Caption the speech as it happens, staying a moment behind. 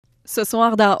Ce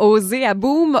soir, dans Oser à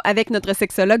Boom, avec notre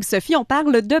sexologue Sophie, on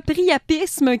parle de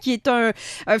priapisme, qui est un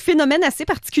phénomène assez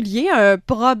particulier, un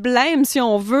problème, si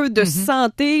on veut, de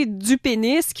santé du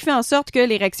pénis, qui fait en sorte que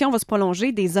l'érection va se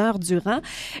prolonger des heures durant.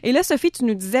 Et là, Sophie, tu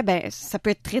nous disais, ça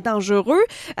peut être très dangereux.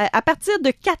 À partir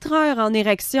de 4 heures en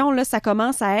érection, là, ça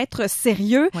commence à être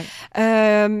sérieux. Oui.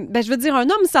 Je veux dire, un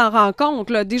homme s'en rend compte,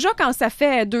 là. Déjà, quand ça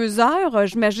fait 2 heures,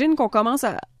 j'imagine qu'on commence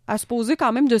à se poser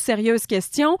quand même de sérieuses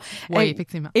questions. Oui,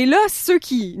 effectivement. Et là, ceux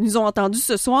qui nous ont entendus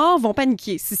ce soir vont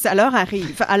paniquer si ça leur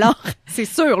arrive. Alors, c'est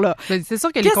sûr, là. C'est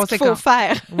sûr que les conséquences... Qu'est-ce qu'il faut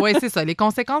faire? Oui, c'est ça. Les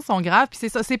conséquences sont graves. Puis c'est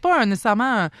ça. C'est pas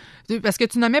nécessairement... Parce que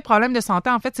tu nommais problème de santé.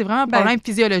 En fait, c'est vraiment un problème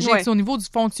physiologique. Ouais. C'est au niveau du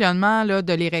fonctionnement là,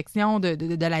 de l'érection, de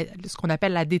ce qu'on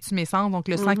appelle la détumescence, donc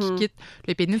le sang qui quitte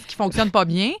le pénis, qui fonctionne pas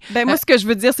bien. Moi, ce que je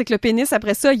veux dire, c'est que le pénis,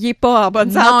 après ça, il est pas en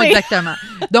bonne santé. Non, exactement.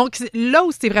 Donc, là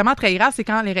où c'est vraiment très grave, c'est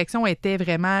quand l'érection était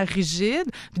vraiment rigide.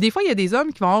 Puis des fois, il y a des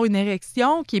hommes qui vont avoir une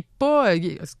érection qui est pas...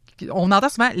 on entend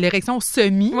souvent l'érection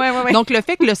semi. Ouais. Donc, le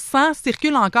fait que le sang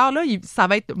circule encore, là, ça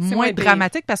va être moins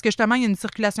dramatique parce que justement, il y a une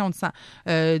circulation de sang.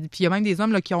 Puis, il y a même des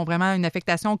hommes là, qui ont vraiment une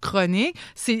affectation chronique.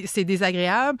 C'est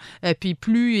désagréable. Puis,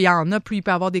 plus il y en a, plus il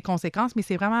peut avoir des conséquences. Mais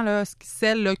c'est vraiment là,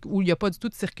 celle là, où il n'y a pas du tout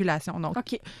de circulation. Donc,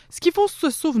 ce qu'il faut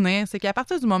se souvenir, c'est qu'à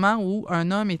partir du moment où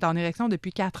un homme est en érection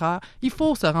depuis 4 heures, il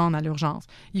faut se rendre à l'urgence.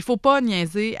 Il ne faut pas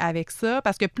niaiser avec ça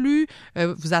parce que plus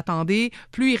vous attendez,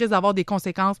 plus il risque d'avoir des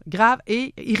conséquences graves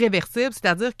et irréversibles,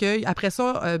 c'est-à-dire qu'après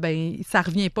ça, ça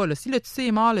revient pas. Là. Si le tissé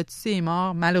est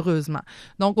mort, malheureusement.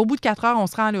 Donc, au bout de 4 heures, on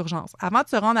se rend à l'urgence. Avant de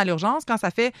se rendre à l'urgence, quand ça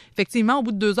fait, effectivement, au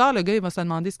bout de 2 heures, le gars, il va se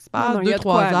demander ce qui se passe,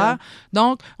 2-3 heures. Là.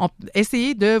 Donc,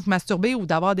 essayez de vous masturber ou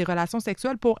d'avoir des relations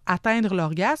sexuelles pour atteindre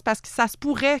l'orgasme, parce que ça se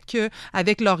pourrait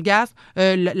qu'avec l'orgasme,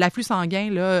 l'afflux sanguin,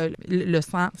 là, le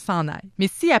sang s'en aille. Mais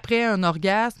si après un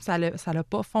orgasme, ça n'a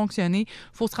pas fonctionné,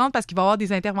 il faut se rendre parce qu'il va y avoir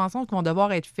des interventions qui vont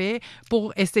devoir être faites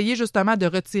pour essayer justement de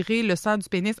retirer le sang du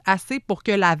pénis assez pour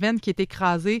que la veine qui est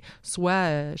écrasée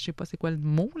soit, je sais pas c'est quoi le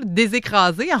mot,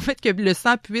 désécrasée, en fait, que le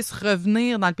sang puisse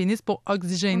revenir dans le pénis pour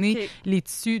oxygéner les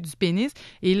tissus du pénis.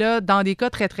 Et là, dans des cas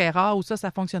très, très rares où ça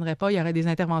fonctionnerait pas, il y aurait des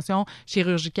interventions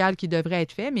chirurgicales qui devraient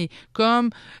être faites. Mais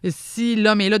comme si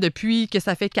l'homme est là depuis que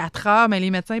ça fait 4 heures, mais les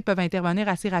médecins peuvent intervenir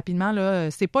assez rapidement. Là,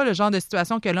 c'est pas le genre de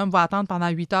situation que l'homme va attendre pendant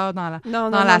 8 heures dans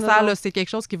la salle. Là, c'est quelque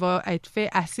chose qui va être fait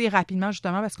assez rapidement,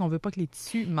 justement, parce qu'on veut pas que les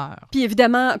tissus meurent. Puis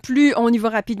évidemment, plus on y va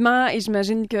rapidement, et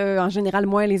j'imagine qu'en général,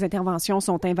 moins les interventions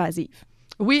sont invasives.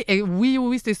 Oui,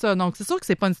 c'est ça. Donc, c'est sûr que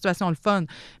c'est pas une situation le fun,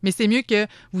 mais c'est mieux que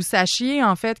vous sachiez,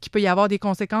 en fait, qu'il peut y avoir des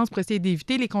conséquences pour essayer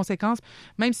d'éviter les conséquences.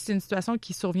 Même si c'est une situation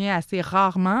qui survient assez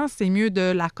rarement, c'est mieux de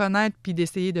la connaître puis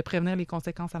d'essayer de prévenir les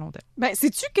conséquences à long terme.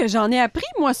 Sais-tu que j'en ai appris,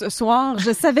 moi, ce soir?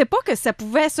 Je savais pas que ça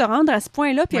pouvait se rendre à ce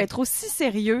point-là puis être aussi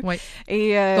sérieux. Oui.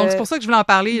 Et donc, c'est pour ça que je voulais en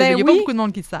parler. Il y a pas beaucoup de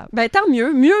monde qui le savent. Tant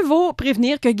mieux. Mieux vaut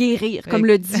prévenir que guérir, comme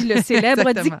le dit le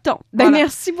célèbre dicton. Voilà.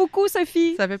 Merci beaucoup,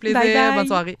 Sophie. Ça fait plaisir. Bye bye. Bonne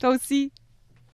soirée. Toi aussi.